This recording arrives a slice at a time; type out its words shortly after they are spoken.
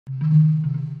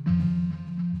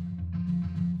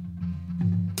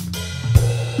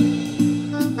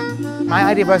My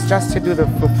idea was just to do the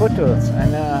photos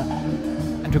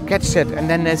and to catch it, and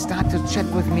then they started to chat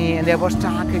with me, and they was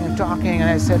talking, and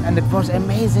I said, and it was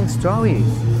amazing stories.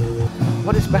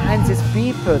 What is behind these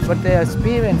people, what their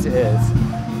experience is.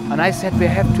 And I said, we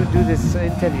have to do this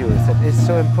interviews. It is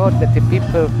so important that the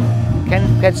people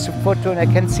can catch the photo and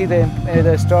they can see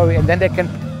the story, and then they can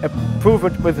prove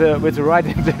it with the right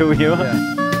interview. Yeah.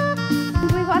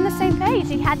 We were on the same page.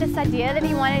 He had this idea that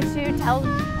he wanted to tell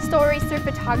stories through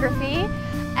photography,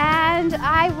 and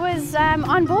I was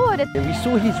on board. And we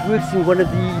saw his works in one of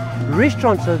the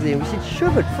restaurants over there, and we said,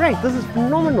 sure, but Frank, this is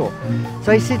phenomenal.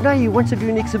 So he said, no, he wants to do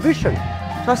an exhibition.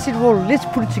 So I said, well, let's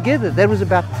put it together. That was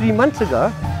about 3 months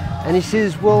ago. And he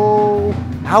says, well,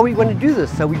 how are we going to do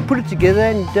this? So we put it together,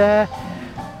 and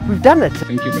we've done it.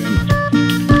 Thank you very much.